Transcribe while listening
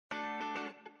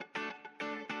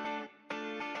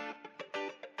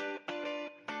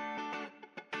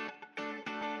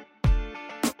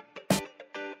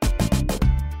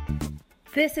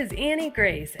This is Annie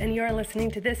Grace, and you're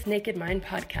listening to This Naked Mind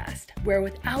podcast, where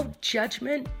without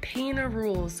judgment, pain, or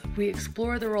rules, we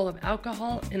explore the role of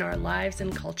alcohol in our lives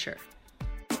and culture.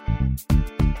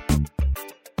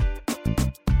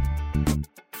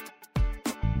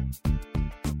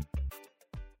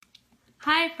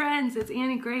 Hi friends, it's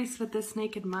Annie Grace with This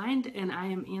Naked Mind, and I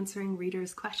am answering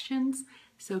readers' questions,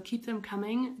 so keep them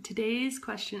coming. Today's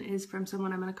question is from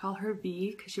someone, I'm going to call her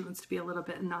V, because she wants to be a little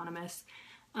bit anonymous.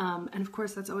 And of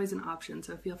course, that's always an option,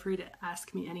 so feel free to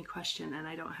ask me any question, and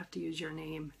I don't have to use your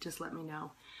name, just let me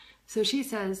know. So she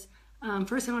says,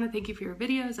 first I want to thank you for your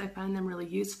videos. I find them really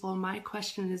useful. My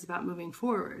question is about moving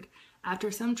forward.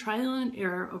 After some trial and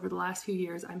error over the last few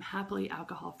years, I'm happily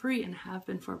alcohol-free and have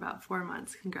been for about 4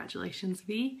 months. Congratulations,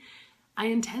 V. I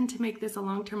intend to make this a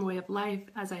long-term way of life,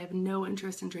 as I have no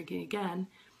interest in drinking again,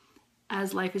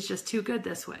 as life is just too good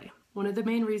this way. One of the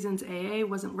main reasons AA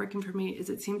wasn't working for me is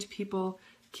it seemed to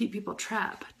keep people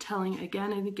trapped, telling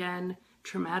again and again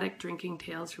traumatic drinking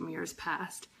tales from years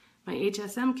past. My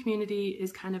HSM community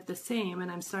is kind of the same, and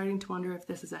I'm starting to wonder if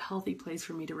this is a healthy place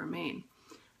for me to remain.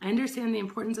 I understand the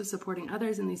importance of supporting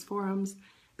others in these forums,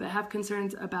 but have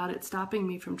concerns about it stopping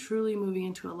me from truly moving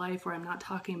into a life where I'm not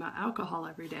talking about alcohol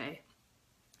every day.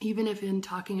 Even if in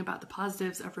talking about the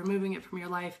positives of removing it from your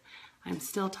life, I'm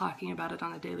still talking about it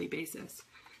on a daily basis.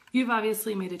 You've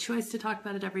obviously made a choice to talk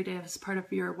about it every day as part of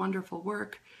your wonderful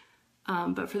work,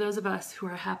 but for those of us who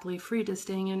are happily free to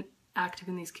staying active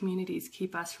in these communities,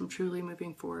 keep us from truly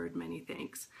moving forward. Many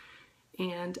thanks.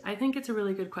 And I think it's a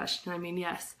really good question. I mean,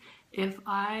 yes, if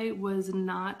I was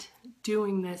not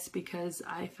doing this because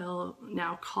I feel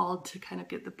now called to kind of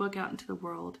get the book out into the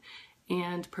world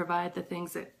and provide the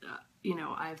things that,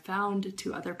 I've found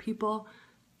to other people,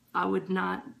 I would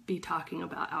not be talking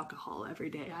about alcohol every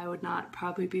day. I would not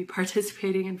probably be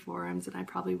participating in forums, and I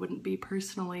probably wouldn't be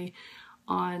personally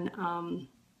on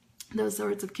those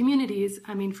sorts of communities.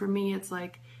 I mean, for me, it's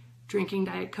like drinking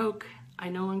Diet Coke. I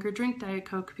no longer drink Diet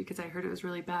Coke because I heard it was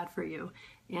really bad for you.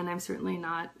 And I'm certainly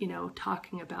not,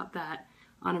 talking about that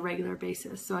on a regular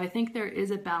basis. So I think there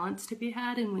is a balance to be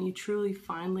had. And when you truly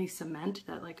finally cement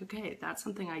that, like, okay, that's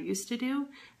something I used to do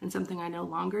and something I no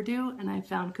longer do, and I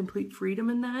found complete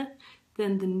freedom in that,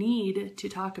 then the need to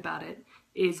talk about it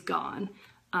is gone.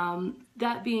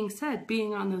 That being said,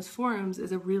 being on those forums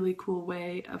is a really cool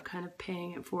way of kind of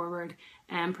paying it forward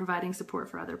and providing support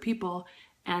for other people.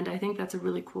 And I think that's a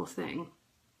really cool thing.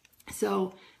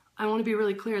 So I want to be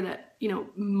really clear that,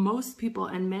 most people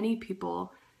and many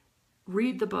people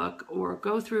read the book or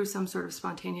go through some sort of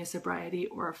spontaneous sobriety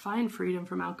or find freedom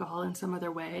from alcohol in some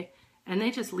other way, and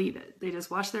they just leave it. They just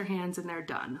wash their hands and they're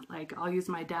done. Like, I'll use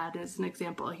my dad as an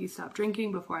example. He stopped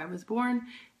drinking before I was born,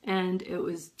 and it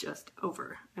was just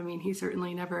over. I mean, he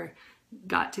certainly never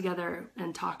got together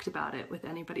and talked about it with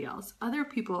anybody else. Other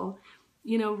people,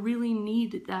 really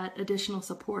need that additional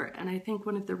support. And I think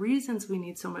one of the reasons we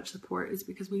need so much support is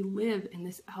because we live in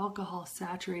this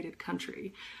alcohol-saturated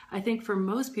country. I think for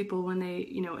most people, when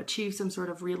they, achieve some sort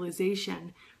of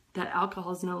realization that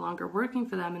alcohol is no longer working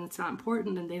for them and it's not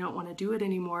important and they don't want to do it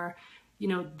anymore,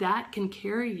 that can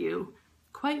carry you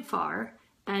quite far.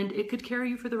 And it could carry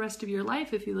you for the rest of your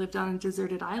life if you lived on a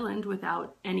deserted island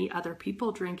without any other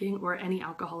people drinking or any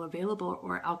alcohol available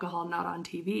or alcohol not on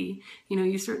TV.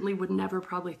 You certainly would never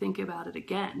probably think about it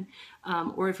again.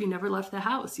 Or if you never left the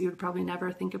house, you would probably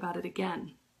never think about it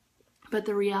again. But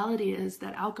the reality is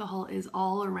that alcohol is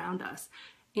all around us.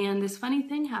 And this funny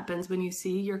thing happens when you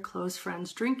see your close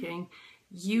friends drinking.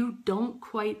 You don't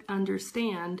quite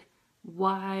understand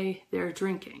why they're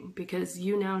drinking because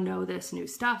you now know this new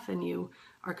stuff and you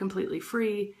are completely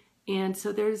free. And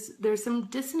so there's some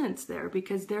dissonance there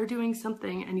because they're doing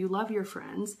something and you love your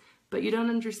friends, but you don't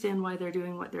understand why they're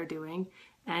doing what they're doing.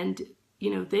 And,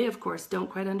 they of course don't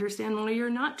quite understand why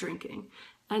you're not drinking.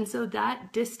 And so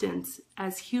that distance,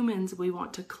 as humans, we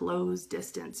want to close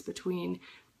distance between,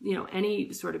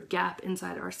 any sort of gap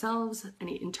inside ourselves,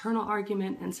 any internal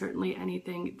argument, and certainly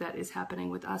anything that is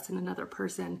happening with us and another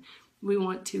person. We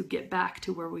want to get back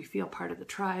to where we feel part of the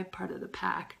tribe, part of the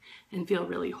pack, and feel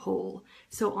really whole.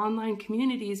 So online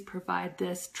communities provide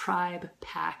this tribe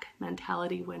pack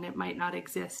mentality when it might not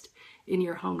exist in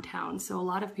your hometown. So a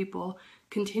lot of people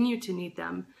continue to need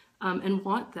them and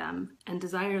want them and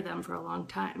desire them for a long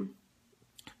time.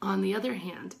 On the other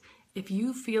hand, if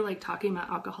you feel like talking about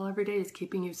alcohol every day is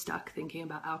keeping you stuck thinking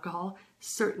about alcohol,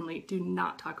 certainly do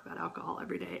not talk about alcohol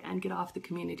every day and get off the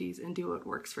communities and do what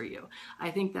works for you.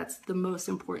 I think that's the most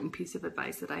important piece of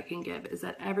advice that I can give, is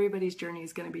that everybody's journey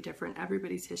is going to be different.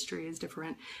 Everybody's history is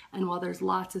different. And while there's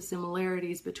lots of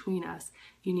similarities between us,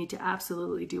 you need to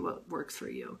absolutely do what works for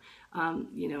you.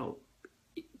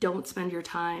 don't spend your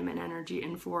time and energy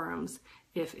in forums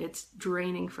if it's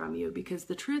draining from you, because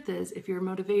the truth is, if your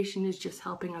motivation is just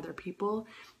helping other people,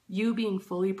 you being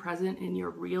fully present in your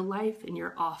real life, in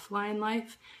your offline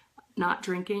life, not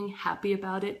drinking, happy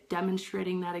about it,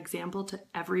 demonstrating that example to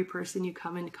every person you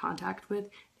come into contact with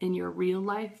in your real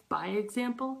life by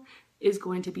example, is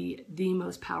going to be the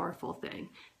most powerful thing.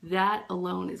 That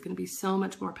alone is going to be so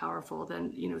much more powerful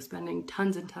than, spending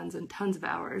tons and tons and tons of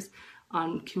hours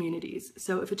on communities.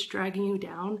 So if it's dragging you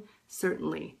down,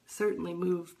 certainly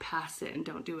move past it and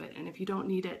don't do it. And if you don't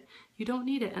need it, you don't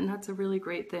need it. And that's a really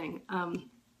great thing.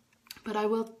 But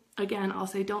I'll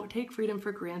say, don't take freedom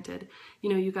for granted.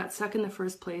 You got stuck in the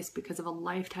first place because of a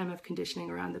lifetime of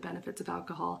conditioning around the benefits of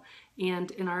alcohol.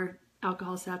 And in our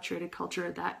alcohol-saturated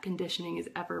culture, that conditioning is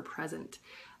ever present.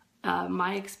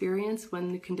 My experience,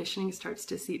 when the conditioning starts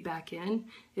to seep back in,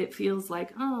 it feels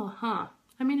like,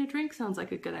 a drink sounds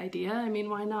like a good idea.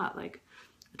 Why not? Like,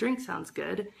 a drink sounds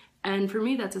good. And for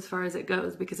me, that's as far as it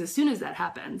goes, because as soon as that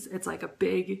happens, it's like a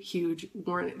big, huge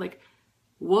warning, like,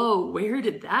 whoa, where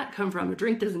did that come from? A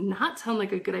drink does not sound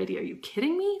like a good idea. Are you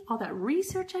kidding me? All that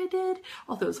research I did,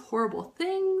 all those horrible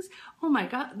things. Oh my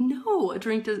God, no,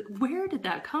 where did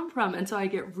that come from? And so I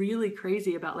get really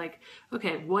crazy about like,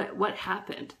 okay, what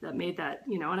happened that made that,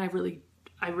 and I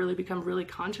really become really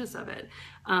conscious of it.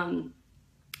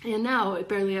 And now it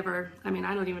barely ever, I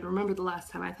don't even remember the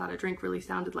last time I thought a drink really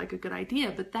sounded like a good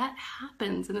idea, but that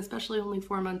happens. And especially only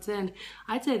 4 months in,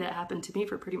 I'd say that happened to me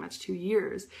for pretty much 2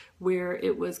 years, where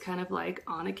it was kind of like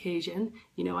on occasion,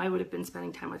 I would have been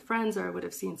spending time with friends, or I would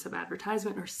have seen some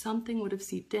advertisement, or something would have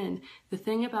seeped in. The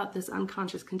thing about this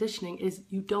unconscious conditioning is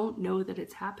you don't know that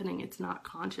it's happening. It's not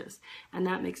conscious. And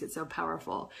that makes it so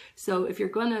powerful. So if you're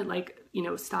going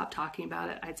to stop talking about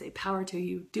it, I'd say power to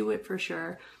you, do it for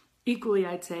sure. Equally,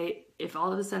 I'd say if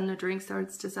all of a sudden a drink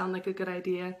starts to sound like a good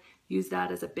idea, use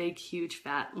that as a big, huge,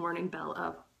 fat warning bell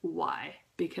of why.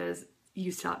 Because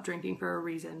you stopped drinking for a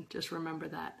reason. Just remember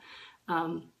that.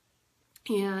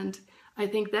 And I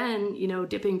think then,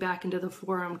 dipping back into the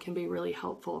forum can be really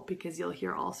helpful, because you'll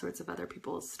hear all sorts of other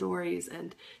people's stories,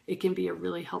 and it can be a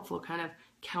really helpful kind of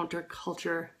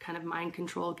counterculture, kind of mind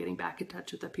control, getting back in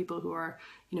touch with the people who are,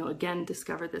 again,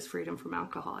 discovered this freedom from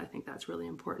alcohol. I think that's really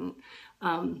important.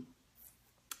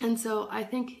 And so I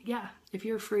think, if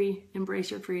you're free,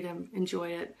 embrace your freedom, enjoy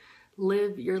it,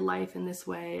 live your life in this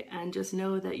way, and just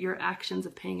know that your actions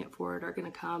of paying it forward are going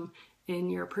to come in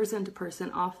your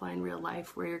person-to-person offline real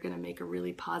life, where you're going to make a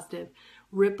really positive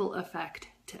ripple effect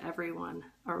to everyone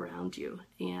around you.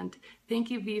 And thank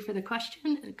you, V, for the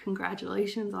question, and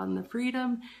congratulations on the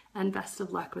freedom, and best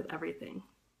of luck with everything.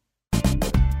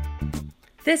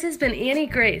 This has been Annie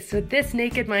Grace with This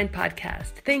Naked Mind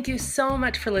podcast. Thank you so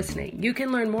much for listening. You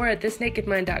can learn more at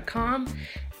thisnakedmind.com.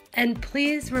 And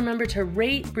please remember to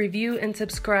rate, review, and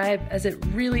subscribe, as it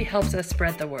really helps us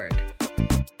spread the word.